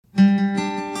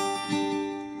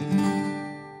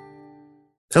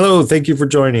Hello, thank you for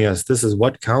joining us. This is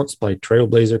What Counts by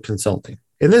Trailblazer Consulting.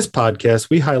 In this podcast,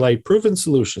 we highlight proven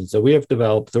solutions that we have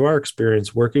developed through our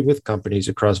experience working with companies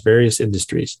across various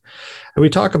industries, and we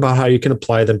talk about how you can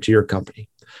apply them to your company.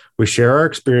 We share our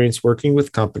experience working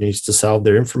with companies to solve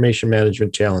their information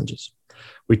management challenges.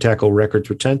 We tackle records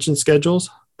retention schedules,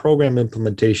 program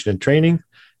implementation and training,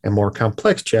 and more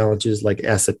complex challenges like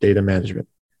asset data management.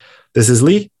 This is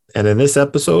Lee, and in this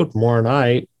episode, Moore and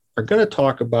I are going to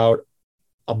talk about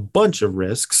a bunch of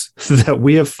risks that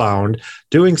we have found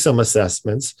doing some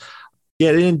assessments,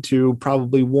 get into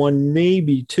probably one,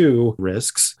 maybe two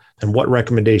risks, and what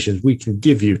recommendations we can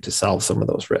give you to solve some of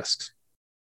those risks.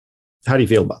 How do you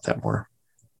feel about that, Maura?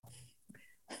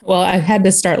 Well, I had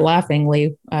to start laughing,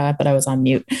 Lee, but I was on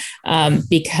mute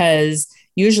because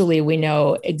usually we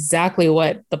know exactly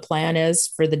what the plan is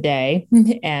for the day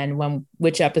and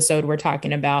which episode we're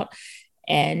talking about.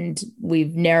 And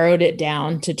we've narrowed it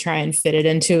down to try and fit it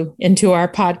into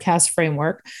our podcast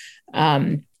framework.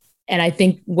 And I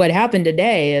think what happened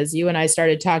today is you and I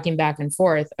started talking back and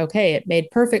forth. Okay, it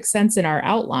made perfect sense in our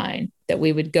outline that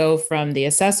we would go from the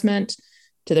assessment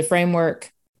to the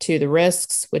framework to the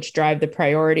risks, which drive the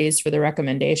priorities for the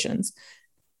recommendations.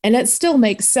 And it still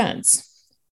makes sense.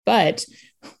 But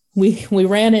we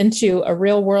ran into a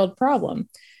real world problem.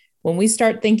 When we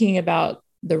start thinking about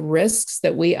the risks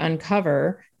that we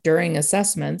uncover during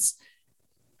assessments,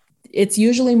 it's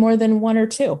usually more than one or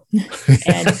two.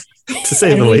 And, to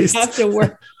say the least. Have to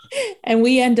work, and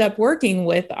we end up working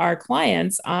with our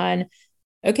clients on,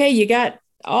 okay, you got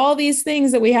all these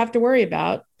things that we have to worry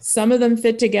about. Some of them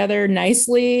fit together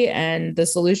nicely, and the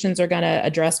solutions are going to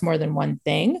address more than one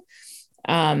thing,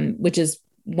 which is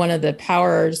one of the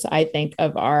powers, I think,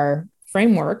 of our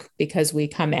framework, because we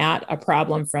come at a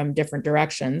problem from different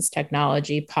directions: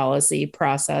 technology, policy,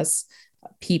 process,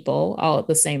 people, all at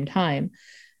the same time.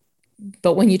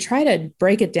 But when you try to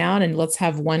break it down and let's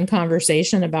have one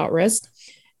conversation about risk,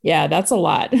 yeah, that's a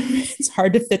lot. It's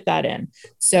hard to fit that in.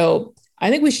 So I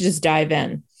think we should just dive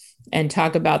in and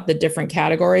talk about the different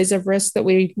categories of risk that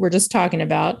we were just talking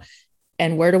about,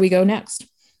 and where do we go next?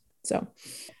 So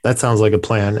that sounds like a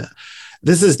plan.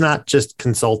 This is not just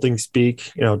consulting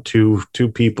speak,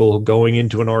 to people going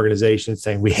into an organization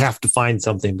saying we have to find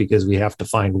something because we have to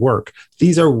find work.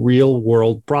 These are real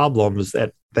world problems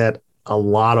that a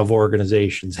lot of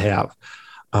organizations have.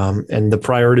 And the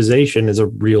prioritization is a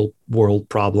real world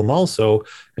problem also,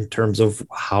 in terms of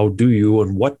how do you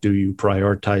and what do you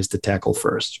prioritize to tackle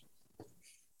first.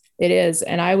 It is.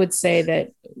 And I would say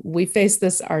that we face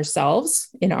this ourselves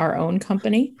in our own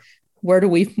company. Where do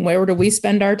we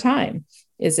spend our time?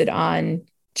 Is it on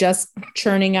just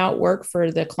churning out work for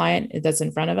the client that's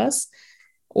in front of us?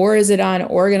 Or is it on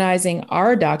organizing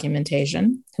our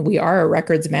documentation? We are a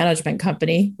records management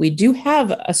company. We do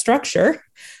have a structure,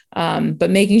 but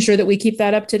making sure that we keep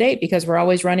that up to date, because we're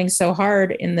always running so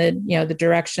hard in the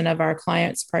direction of our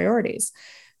clients' priorities.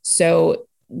 So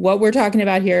what we're talking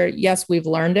about here, yes, we've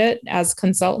learned it as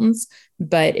consultants,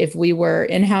 but if we were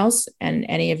in-house, and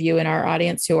any of you in our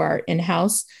audience who are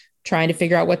in-house trying to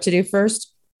figure out what to do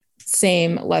first,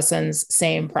 same lessons,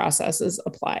 same processes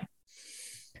apply.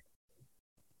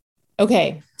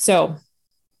 Okay, so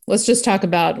let's just talk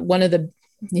about one of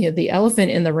the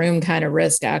elephant in the room kind of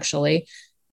risk, actually.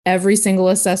 Every single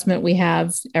assessment we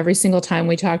have, every single time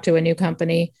we talk to a new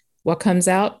company, what comes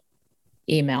out?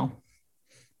 Email.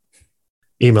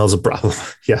 Email's a problem.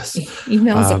 Yes.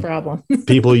 Email's a problem.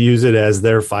 People use it as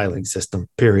their filing system,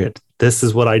 period. This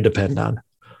is what I depend on.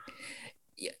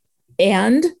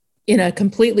 And in a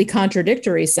completely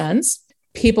contradictory sense,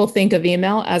 people think of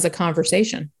email as a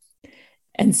conversation.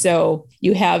 And so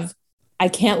you have, I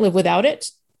can't live without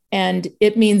it, and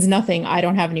it means nothing. I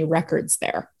don't have any records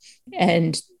there.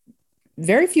 And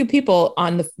very few people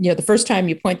on the first time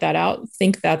you point that out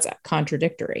think that's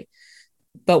contradictory.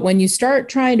 But when you start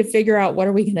trying to figure out what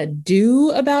are we going to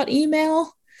do about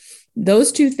email,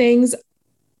 those two things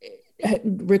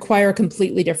require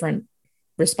completely different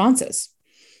responses.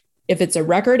 If it's a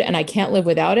record and I can't live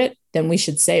without it, then we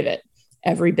should save it,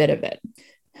 every bit of it.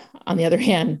 On the other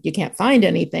hand, you can't find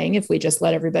anything if we just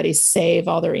let everybody save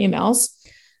all their emails.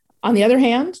 On the other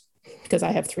hand, because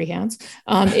I have three hands,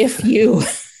 if you...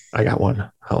 I got one.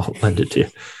 I'll lend it to you.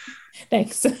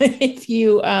 Thanks.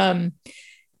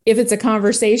 If it's a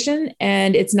conversation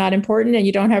and it's not important and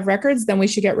you don't have records, then we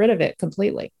should get rid of it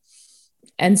completely.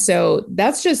 And so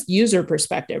that's just user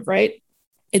perspective, right?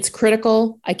 It's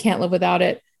critical. I can't live without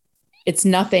it. It's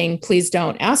nothing. Please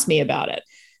don't ask me about it.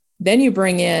 Then you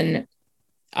bring in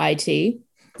IT,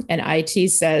 and IT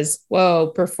says, whoa,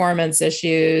 performance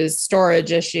issues,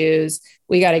 storage issues,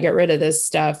 we got to get rid of this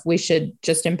stuff. We should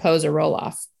just impose a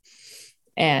roll-off.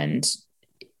 And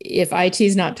if IT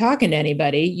is not talking to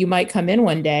anybody, you might come in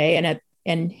one day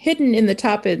and hidden in the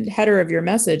top header of your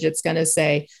message, it's going to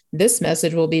say, this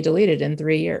message will be deleted in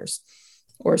 3 years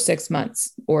or 6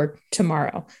 months or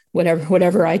tomorrow,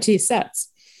 whatever IT sets.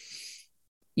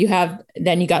 You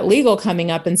got legal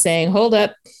coming up and saying, hold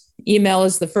up, email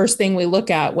is the first thing we look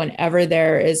at whenever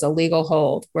there is a legal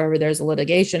hold, wherever there's a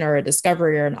litigation or a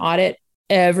discovery or an audit,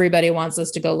 everybody wants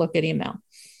us to go look at email.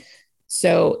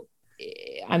 So,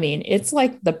 I mean, it's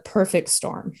like the perfect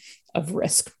storm of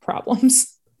risk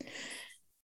problems.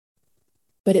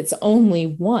 But it's only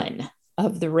one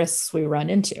of the risks we run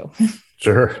into.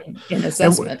 Sure. In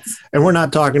assessments. And we're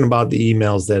not talking about the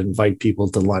emails that invite people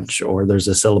to lunch, or there's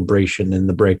a celebration in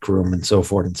the break room and so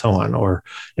forth and so on. Or,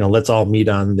 let's all meet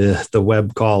on the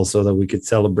web call so that we could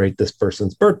celebrate this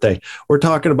person's birthday. We're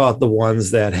talking about the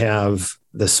ones that have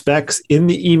the specs in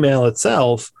the email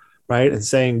itself, right? And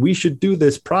saying we should do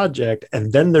this project.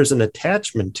 And then there's an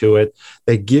attachment to it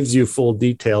that gives you full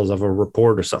details of a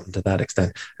report or something to that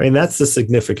extent. I mean, that's a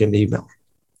significant email.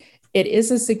 It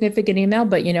is a significant email,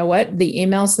 but you know what? The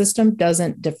email system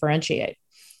doesn't differentiate.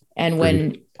 And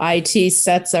when IT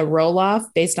sets a roll-off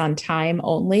based on time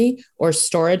only or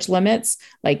storage limits,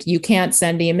 like you can't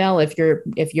send email if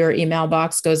your email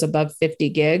box goes above 50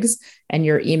 gigs and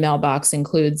your email box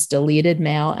includes deleted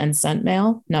mail and sent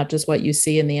mail, not just what you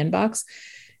see in the inbox.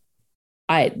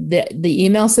 The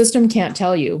email system can't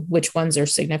tell you which ones are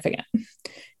significant.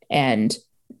 And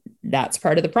that's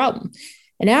part of the problem.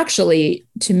 And actually,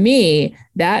 to me,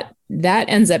 that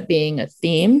ends up being a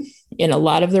theme in a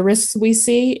lot of the risks we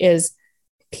see is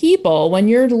people, when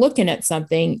you're looking at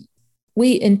something,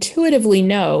 we intuitively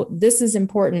know this is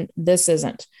important, this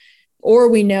isn't. Or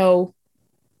we know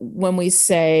when we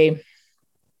say,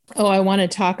 oh, I want to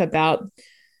talk about,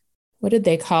 what did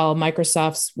they call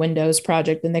Microsoft's Windows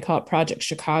project? And they call it Project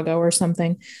Chicago or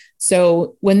something.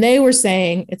 So when they were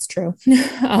saying, it's true,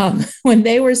 when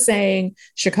they were saying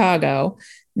Chicago,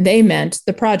 they meant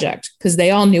the project because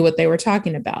they all knew what they were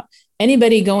talking about.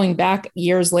 Anybody going back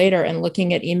years later and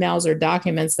looking at emails or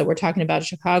documents that were talking about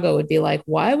Chicago would be like,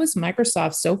 why was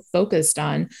Microsoft so focused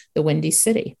on the Windy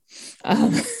City?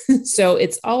 So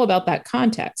it's all about that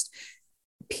context.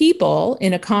 People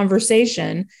in a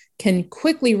conversation can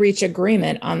quickly reach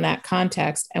agreement on that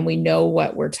context, and we know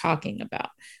what we're talking about.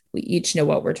 We each know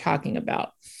what we're talking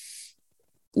about.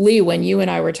 Lee, when you and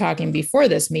I were talking before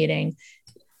this meeting,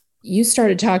 you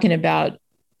started talking about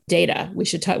data. We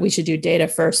should do data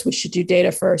first. We should do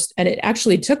data first. And it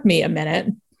actually took me a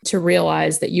minute to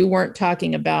realize that you weren't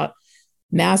talking about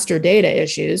master data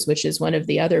issues, which is one of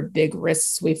the other big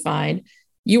risks we find.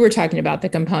 You were talking about the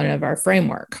component of our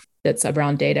framework that's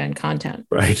around data and content.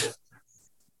 Right.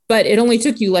 But it only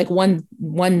took you like one,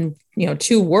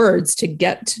 2 words to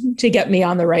get me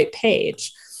on the right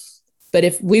page. But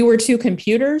if we were two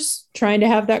computers trying to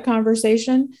have that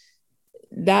conversation,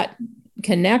 that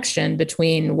connection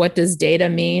between what does data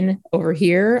mean over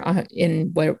here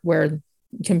in where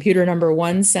computer number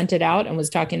 1 sent it out and was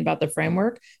talking about the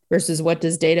framework versus what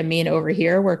does data mean over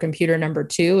here where computer number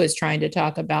 2 is trying to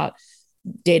talk about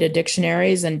data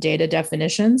dictionaries and data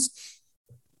definitions,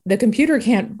 the computer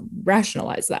can't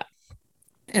rationalize that.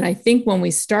 And I think when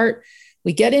we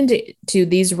get into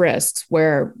these risks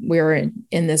where we're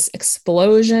in this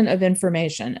explosion of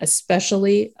information,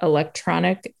 especially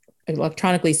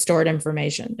electronically stored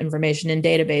information in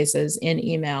databases, in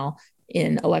email,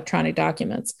 in electronic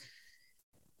documents.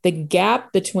 The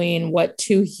gap between what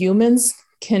 2 humans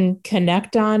can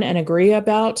connect on and agree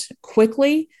about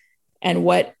quickly and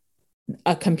what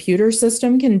a computer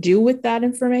system can do with that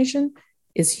information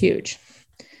is huge.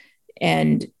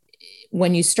 And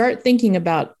when you start thinking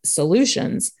about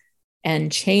solutions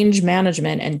and change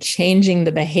management and changing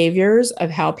the behaviors of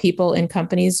how people in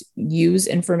companies use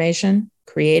information,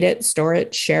 create it, store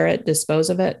it, share it, dispose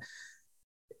of it,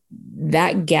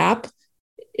 that gap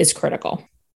is critical.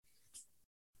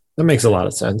 That makes a lot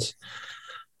of sense.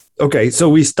 Okay, so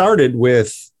we started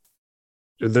with,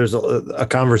 there's a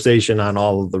conversation on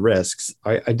all of the risks.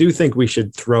 I do think we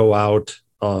should throw out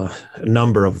a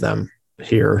number of them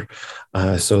here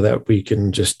so that we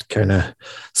can just kind of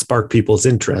spark people's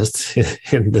interest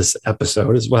in this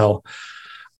episode as well.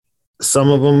 Some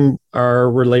of them are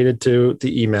related to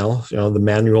the email, the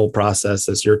manual process,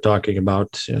 as you're talking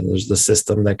about. There's the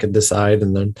system that can decide,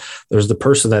 and then there's the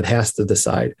person that has to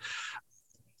decide.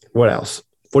 What else?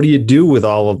 What do you do with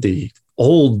all of the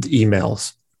old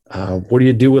emails? What do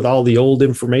you do with all the old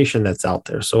information that's out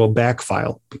there? So a back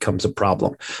file becomes a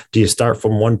problem. Do you start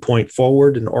from one point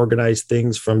forward and organize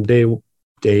things from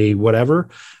day whatever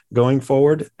going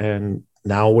forward? And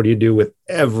now what do you do with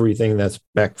everything that's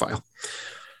back file?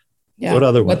 Yeah. What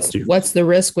other ones do you? What's the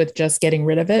risk with just getting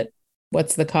rid of it?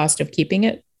 What's the cost of keeping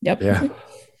it? Yep. Yeah.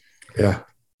 Yeah.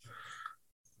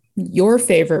 Your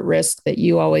favorite risk that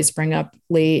you always bring up,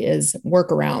 Lee, is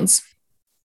workarounds.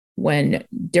 When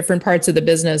different parts of the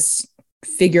business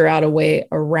figure out a way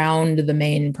around the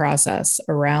main process,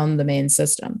 around the main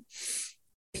system.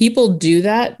 People do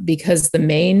that because the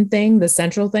main thing, the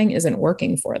central thing, isn't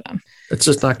working for them. It's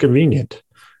just not convenient.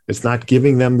 It's not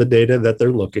giving them the data that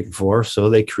they're looking for. So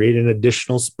they create an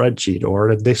additional spreadsheet or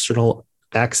an additional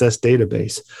access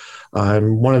database.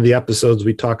 In one of the episodes,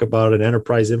 we talk about an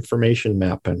enterprise information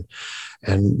map, and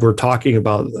we're talking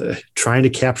about trying to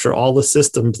capture all the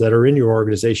systems that are in your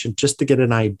organization just to get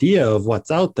an idea of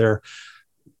what's out there.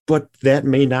 But that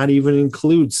may not even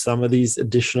include some of these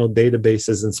additional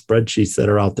databases and spreadsheets that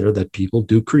are out there that people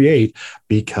do create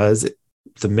because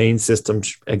the main system,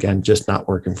 again, just not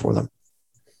working for them.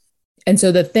 And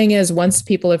so the thing is, once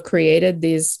people have created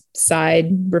these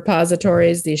side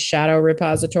repositories, these shadow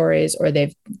repositories, or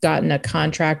they've gotten a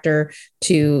contractor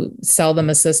to sell them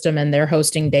a system and they're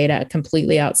hosting data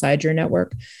completely outside your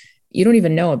network, you don't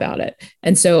even know about it.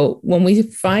 And so when we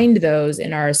find those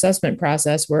in our assessment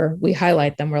process where we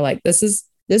highlight them, we're like, this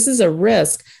is a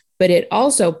risk, but it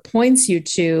also points you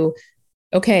to,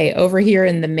 okay, over here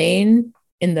in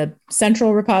the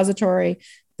central repository,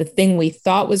 the thing we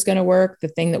thought was going to work, the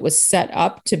thing that was set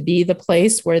up to be the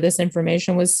place where this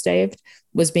information was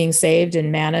being saved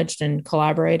and managed and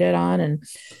collaborated on and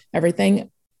everything.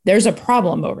 There's a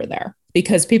problem over there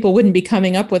because people wouldn't be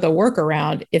coming up with a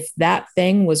workaround if that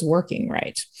thing was working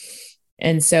right.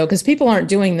 And so, because people aren't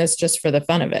doing this just for the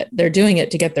fun of it, they're doing it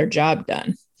to get their job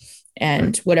done.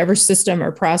 And whatever system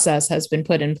or process has been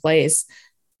put in place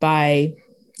by,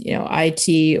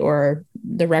 IT or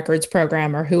the records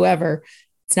program or whoever,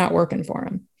 it's not working for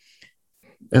them.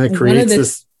 And it creates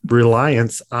this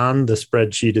reliance on the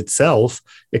spreadsheet itself.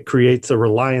 It creates a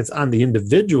reliance on the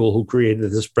individual who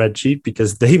created the spreadsheet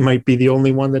because they might be the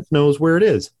only one that knows where it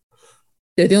is.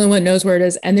 They're the only one who knows where it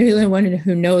is. And they're the only one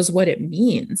who knows what it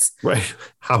means. Right.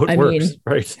 How it works.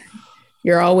 Right.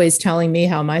 You're always telling me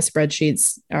how my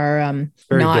spreadsheets are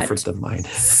very not different than mine.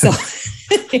 So,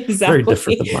 exactly. Very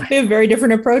different than mine. We have very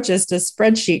different approaches to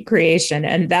spreadsheet creation.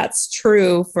 And that's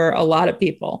true for a lot of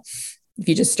people. If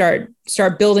you just start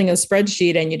building a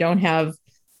spreadsheet and you don't have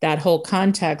that whole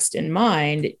context in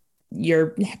mind,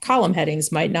 your column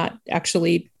headings might not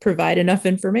actually provide enough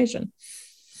information.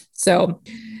 So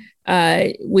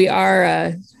we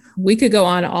could go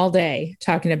on all day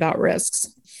talking about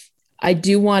risks. I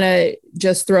do want to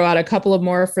just throw out a couple of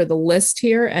more for the list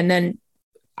here. And then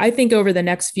I think over the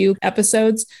next few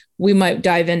episodes, we might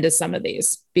dive into some of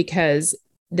these because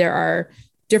there are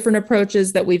different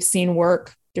approaches that we've seen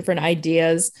work, different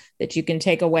ideas that you can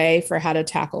take away for how to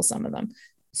tackle some of them.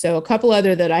 So a couple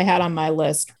other that I had on my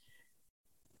list.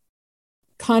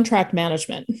 Contract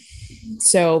management.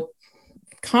 So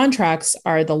contracts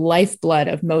are the lifeblood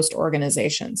of most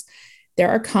organizations. There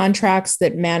are contracts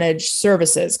that manage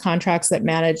services, contracts that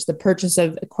manage the purchase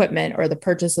of equipment or the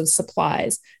purchase of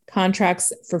supplies,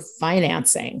 contracts for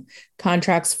financing,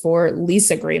 contracts for lease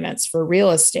agreements, for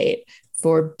real estate,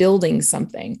 for building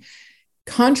something.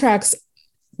 Contracts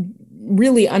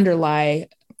really underlie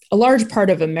a large part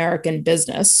of American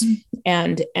business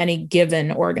and any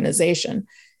given organization.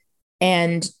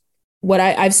 And what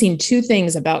I've seen two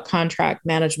things about contract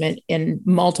management in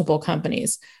multiple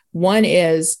companies. One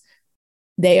is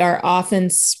they are often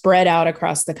spread out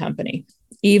across the company.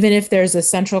 Even if there's a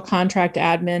central contract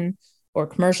admin or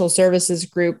commercial services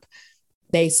group,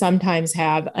 they sometimes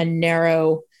have a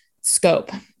narrow scope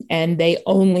and they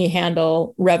only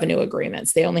handle revenue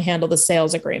agreements. They only handle the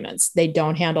sales agreements. They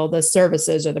don't handle the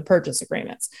services or the purchase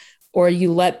agreements. Or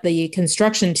you let the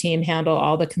construction team handle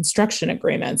all the construction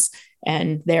agreements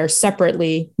and they're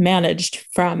separately managed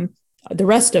from the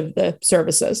rest of the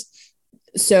services.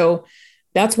 So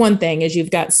that's one thing is you've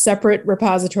got separate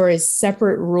repositories,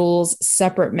 separate rules,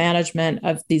 separate management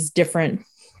of these different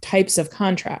types of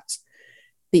contracts.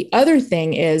 The other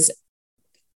thing is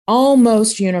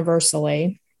almost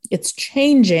universally, it's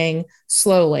changing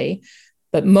slowly,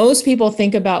 but most people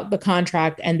think about the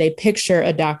contract and they picture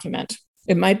a document.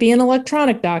 It might be an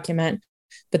electronic document,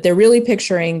 but they're really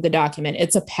picturing the document.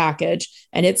 It's a package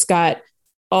and it's got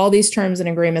all these terms and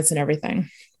agreements and everything.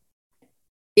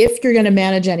 If you're going to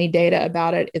manage any data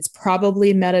about it, it's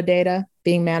probably metadata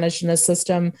being managed in a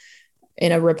system.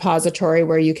 in a repository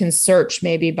where you can search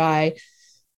maybe by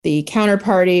the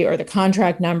counterparty or the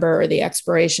contract number or the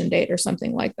expiration date or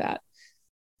something like that.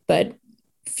 But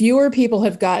fewer people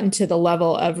have gotten to the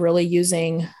level of really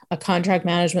using a contract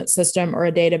management system or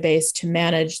a database to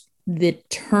manage the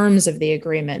terms of the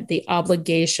agreement, the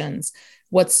obligations,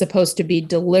 what's supposed to be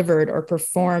delivered or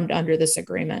performed under this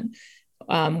agreement,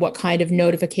 what kind of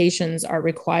notifications are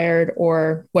required,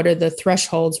 or what are the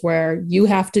thresholds where you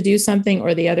have to do something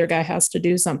or the other guy has to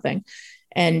do something.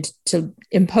 And to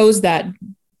impose that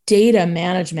data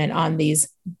management on these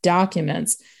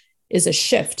documents is a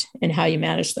shift in how you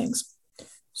manage things.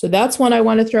 So that's one I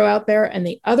want to throw out there. And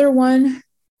the other one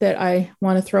that I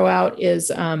want to throw out is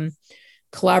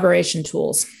collaboration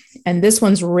tools. And this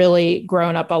one's really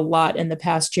grown up a lot in the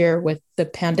past year with the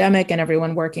pandemic and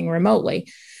everyone working remotely.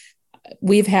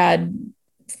 We've had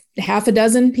half a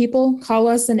dozen people call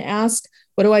us and ask,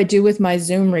 what do I do with my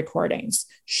Zoom recordings?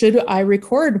 Should I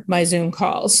record my Zoom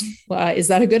calls? Is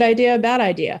that a good idea? A bad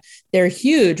idea? They're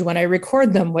huge. When I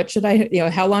record them, what should I,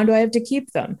 how long do I have to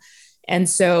keep them? And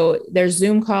so there's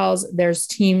Zoom calls, there's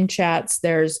team chats,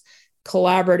 there's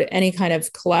any kind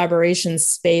of collaboration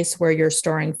space where you're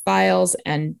storing files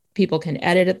and people can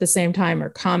edit at the same time or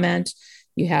comment.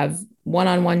 You have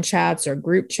one-on-one chats or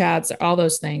group chats, all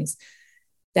those things.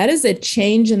 That is a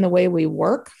change in the way we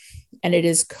work, and it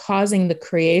is causing the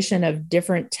creation of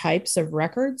different types of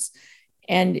records.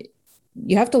 And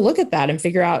you have to look at that and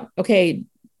figure out, okay,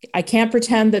 I can't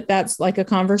pretend that that's like a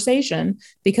conversation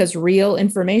because real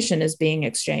information is being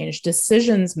exchanged.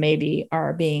 Decisions maybe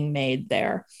are being made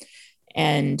there.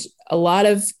 And a lot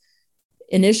of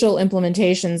initial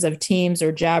implementations of Teams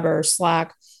or Jabber or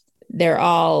Slack, they're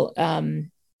all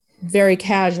very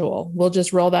casual. We'll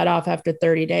just roll that off after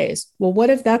 30 days. Well, what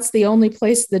if that's the only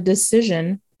place the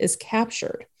decision is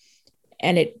captured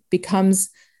and it becomes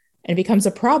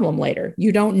a problem later?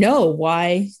 You don't know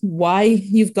why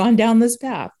you've gone down this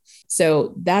path.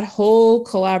 So that whole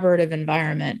collaborative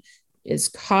environment is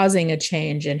causing a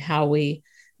change in how we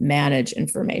manage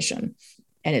information.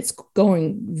 And it's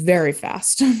going very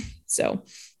fast. So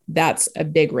that's a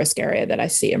big risk area that I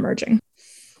see emerging.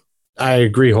 I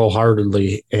agree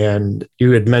wholeheartedly. And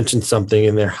you had mentioned something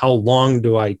in there. How long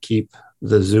do I keep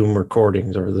the Zoom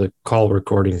recordings or the call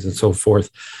recordings and so forth?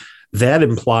 That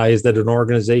implies that an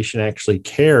organization actually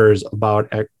cares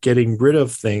about getting rid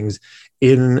of things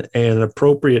in an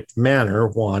appropriate manner,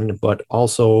 one, but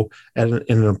also in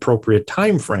an appropriate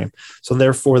time frame. So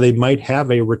therefore, they might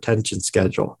have a retention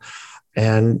schedule.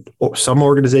 And some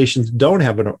organizations don't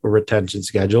have a retention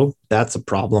schedule. That's a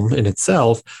problem in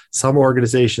itself. Some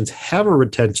organizations have a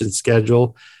retention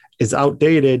schedule, it's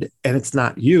outdated, and it's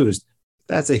not used.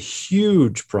 That's a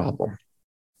huge problem.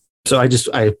 So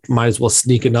I might as well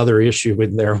sneak another issue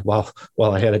in there while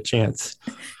I had a chance.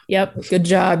 Yep. Good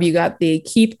job. You got the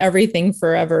keep everything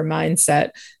forever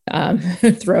mindset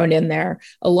thrown in there,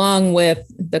 along with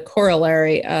the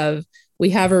corollary of we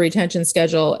have a retention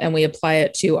schedule and we apply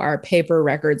it to our paper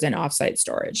records and offsite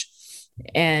storage.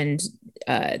 And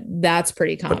that's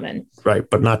pretty common.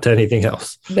 But not to anything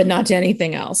else.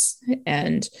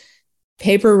 And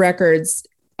paper records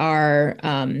are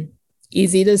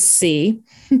easy to see.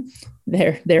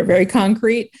 They're very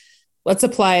concrete. Let's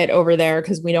apply it over there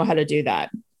because we know how to do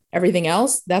that. Everything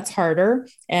else, that's harder.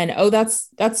 And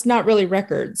that's not really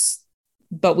records,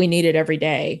 but we need it every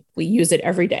day. We use it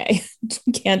every day.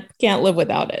 Can't live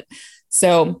without it.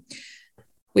 So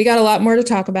we got a lot more to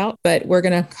talk about, but we're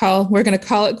gonna call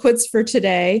it quits for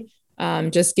today.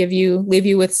 Just leave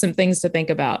you with some things to think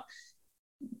about.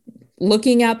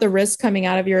 Looking at the risk coming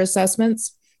out of your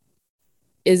assessments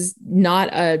is not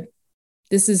a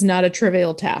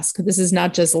trivial task. This is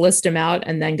not just list them out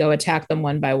and then go attack them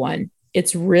one by one.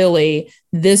 It's really,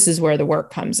 this is where the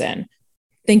work comes in.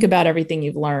 Think about everything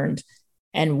you've learned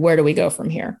and where do we go from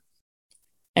here?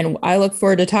 And I look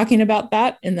forward to talking about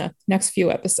that in the next few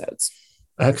episodes.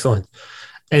 Excellent.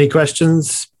 Any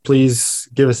questions, please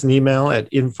give us an email at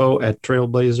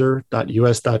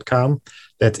info@trailblazer.us.com.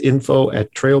 That's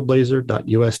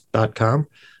info@trailblazer.us.com.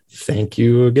 Thank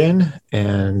you again.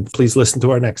 And please listen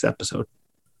to our next episode.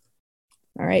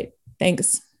 All right.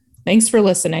 Thanks. Thanks for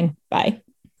listening. Bye.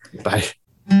 Bye.